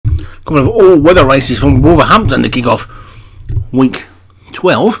Couple of all-weather races from Wolverhampton to kick off week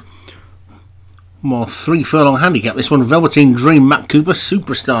 12. More 3 furlong handicap. This one, Velveteen Dream, Matt Cooper,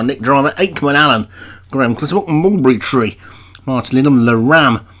 Superstar, Nick Driver, Aikman Allen, Graham Clutterbuck, Mulberry Tree, Martin Lindham, Le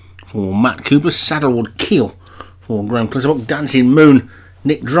Ram for Matt Cooper, Saddlewood Keel for Graham Clutterbuck, Dancing Moon,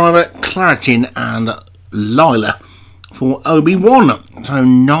 Nick Driver, Claritin and Lila for Obi-Wan. So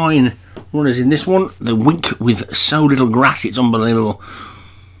 9 runners in this one. The week with so little grass, it's unbelievable.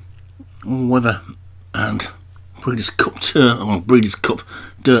 All weather and Breeders' Cup Breeders' Cup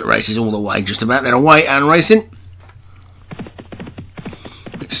dirt races all the way, just about. They're away and racing.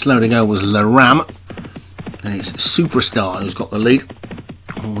 A bit slow to go was Le Ram, and it's Superstar who's got the lead.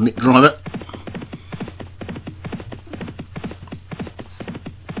 Oh, Nick Driver.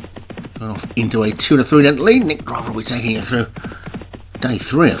 Going off into a 2 to 3 length lead. Nick Driver will be taking it through day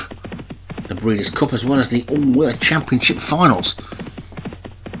 3 of the Breeders' Cup, as well as the All-Weather Championship finals.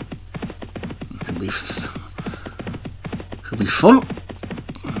 Should be fun.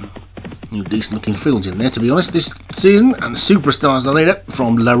 New decent looking fields in there, to be honest, this season. And Superstar's the leader,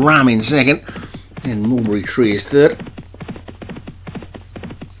 from Le Ram in second, and Mulberry Tree is third.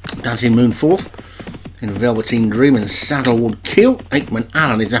 Dancing Moon fourth, and Velveteen Dream and Saddlewood Keel. Aikman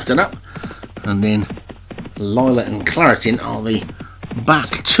Allen is after that, and then Lila and Claritin are the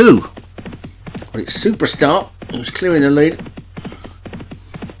back 2. But it's Superstar who's clearing the lead.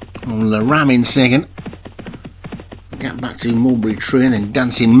 Le Ram in second. Gap back to Mulberry Tree, and then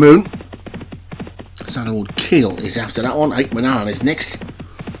Dancing Moon. Saddlewood Keel is after that one. Aikman Allen is next.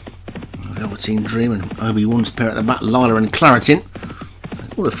 Velveteen Dream and Obi-Wan's pair at the back. Lila and Claritin.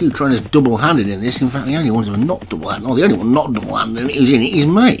 Quite a few trainers double-handed in this. In fact, the only ones who are not double-handed, or the only one not double-handed who's in it is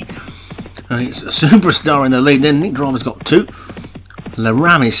me. And it's a Superstar in the lead. Then Nick Driver's got 2. Le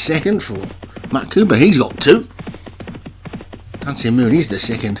Ram is second for Matt Cooper. He's got 2. Dancing Moon is the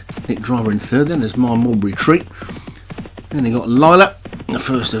second. Nick Driver in third. Then there's my Mulberry Tree. Then you got Lila, the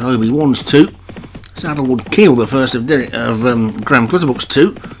first of Obi-Wan's 2. Saddlewood Keel, the first of Graham Clutterbuck's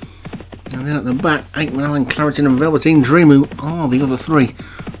 2. And then at the back, Aikman Allen, Claritin and Velveteen Dream, who are the other 3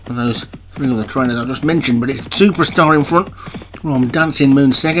 of those 3 other trainers I just mentioned. But it's Superstar in front from Dancing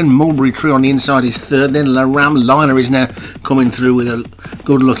Moon second. Mulberry Tree on the inside is third. Then Le Ram. Lila is now coming through with a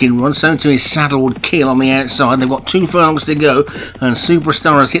good looking run. So too is Saddlewood Keel on the outside. They've got 2 furlongs to go, and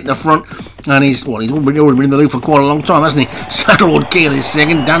Superstar has hit the front, and he's already been in the lead for quite a long time, hasn't he? Saddlewood Keel is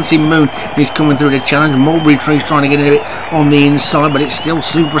second. Dancing Moon is coming through the challenge. Mulberry Tree's trying to get in a bit on the inside, but it's still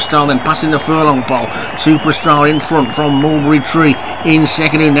Superstar then passing the furlong pole. Superstar in front from Mulberry Tree in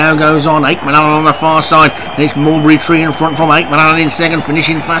second, who now goes on. Aikman Allen on the far side, and it's Mulberry Tree in front from Aikman Allen in second.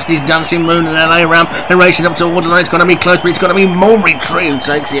 Finishing fast is Dancing Moon and LA Ram. They're racing up towards it. It's going to be close, but it's going to be Mulberry Tree who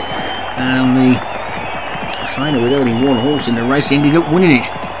takes it, and the trainer with only 1 horse in the race ended up winning it,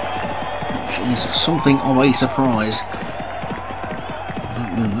 which is something of a surprise. I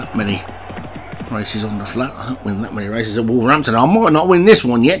don't win that many races on the flat. I don't win that many races at Wolverhampton. I might not win this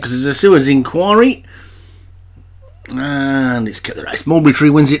one yet because there's a Sewers inquiry, and it's kept the race. Mulberry Tree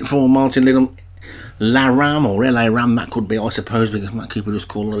wins it for Martin Lindham. La Ram, or LA Ram, that could be, I suppose, because Matt Cooper just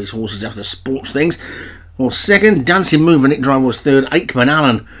called all his horses after sports things. Well, second. Dancing Moon for Nick Driver was third. Aikman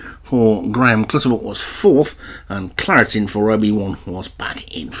Allen for Graham Clutterbuck was fourth, and Claritin for Obi-Wan was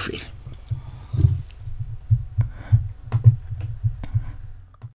back in fifth.